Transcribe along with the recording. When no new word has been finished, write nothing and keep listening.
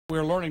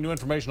We're learning new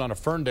information on a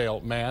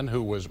Ferndale man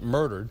who was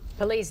murdered.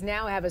 Police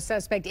now have a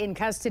suspect in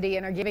custody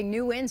and are giving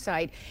new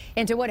insight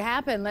into what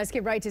happened. Let's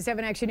get right to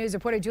 7 Action News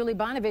reporter Julie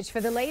Bonovich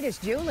for the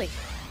latest. Julie.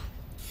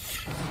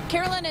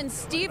 Carolyn and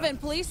Stephen,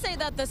 police say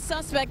that the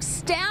suspect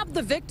stabbed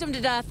the victim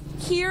to death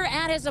here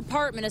at his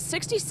apartment, a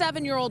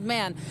 67-year-old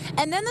man.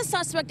 And then the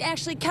suspect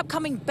actually kept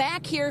coming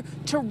back here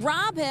to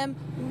rob him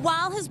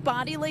while his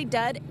body lay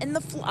dead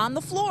on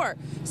the floor.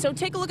 So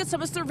take a look at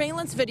some of the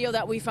surveillance video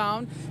that we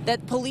found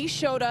that police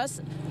showed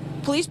us.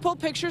 Police pulled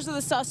pictures of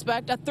the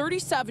suspect, a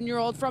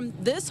 37-year-old, from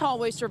this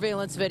hallway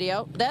surveillance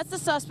video. That's the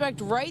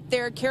suspect right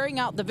there carrying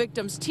out the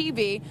victim's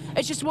TV.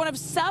 It's just one of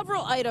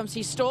several items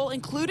he stole,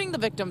 including the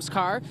victim's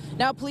car.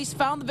 Now, police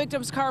found the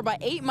victim's car by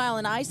 8 Mile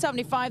and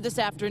I-75 this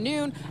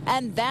afternoon,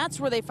 and that's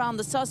where they found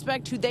the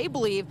suspect, who they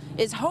believe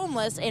is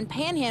homeless and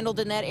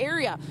panhandled in that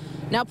area.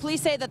 Now,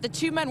 police say that the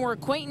two men were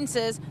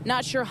acquaintances,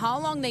 not sure how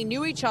long they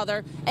knew each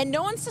other, and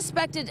no one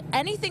suspected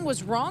anything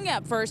was wrong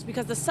at first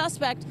because the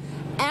suspect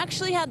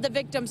actually had the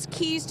victim's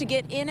keys to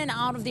get in and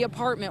out of the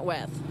apartment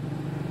with.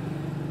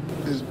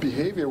 His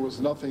behavior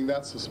was nothing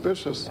that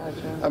suspicious.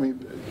 Gotcha. I mean,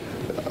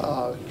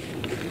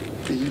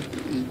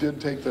 he did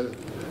take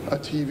a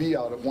TV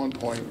out at one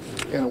point,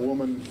 and a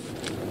woman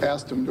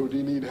asked him, "Do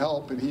you need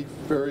help?" And he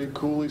very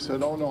coolly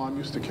said, "Oh no, I'm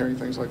used to carrying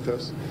things like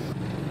this."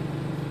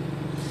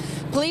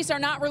 Police are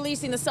not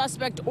releasing the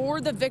suspect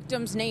or the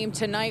victim's name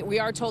tonight. We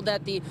are told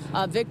that the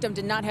victim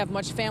did not have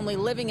much family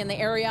living in the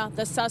area.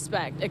 The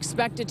suspect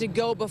expected to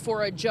go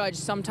before a judge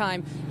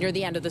sometime near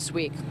the end of this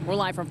week. We're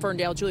live from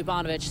Ferndale. Julie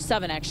Bonovich,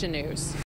 7 Action News.